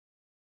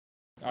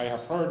I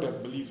have heard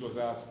that Belize was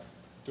asked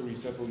to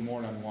resettle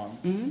more than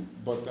one,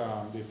 but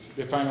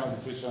the final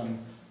decision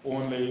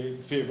only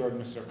favored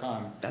Mr.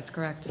 Khan. That's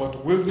correct.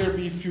 But will there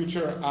be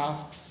future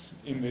asks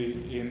in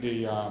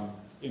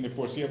the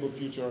foreseeable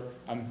future?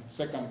 And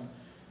second,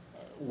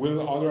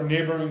 will other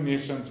neighboring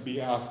nations be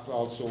asked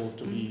also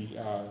to be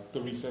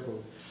to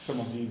resettle some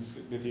of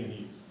these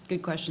detainees?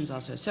 Good questions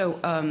also. So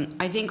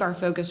I think our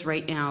focus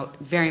right now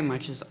very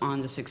much is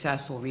on the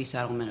successful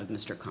resettlement of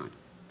Mr. Khan.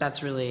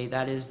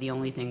 That is the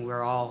only thing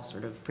we're all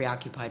sort of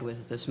preoccupied with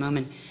at this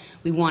moment.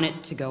 We want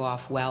it to go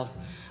off well.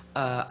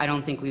 I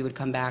don't think we would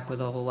come back with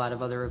a whole lot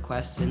of other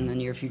requests in the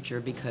near future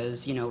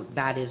because, you know,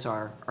 that is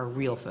our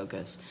real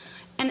focus.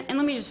 And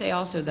let me just say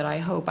also that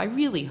I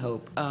really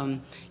hope,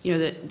 you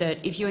know,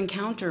 that if you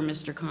encounter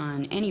Mr.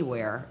 Khan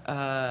anywhere,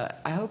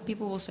 I hope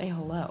people will say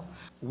hello.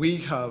 We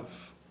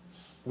have,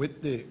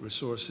 with the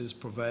resources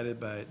provided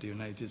by the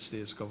United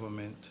States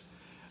government,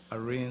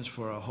 arranged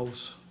for a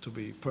house to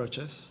be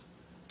purchased,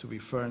 to be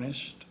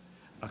furnished.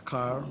 A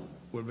car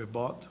will be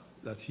bought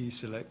that he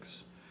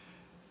selects.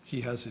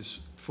 He has his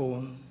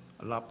phone,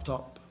 a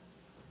laptop,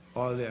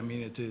 all the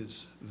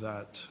amenities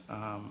that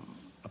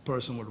a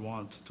person would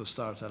want to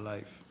start a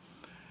life.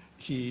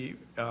 He,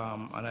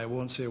 and I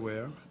won't say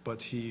where,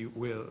 but he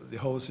will, the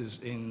house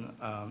is in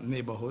a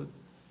neighborhood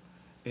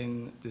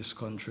in this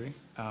country.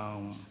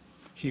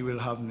 He will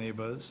have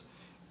neighbors,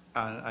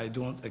 and I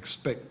don't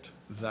expect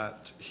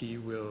that he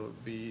will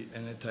be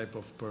any type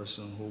of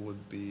person who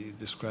would be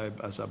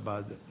described as a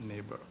bad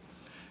neighbor.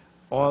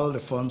 All the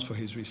funds for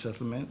his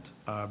resettlement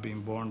are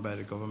being borne by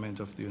the government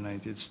of the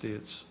United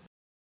States.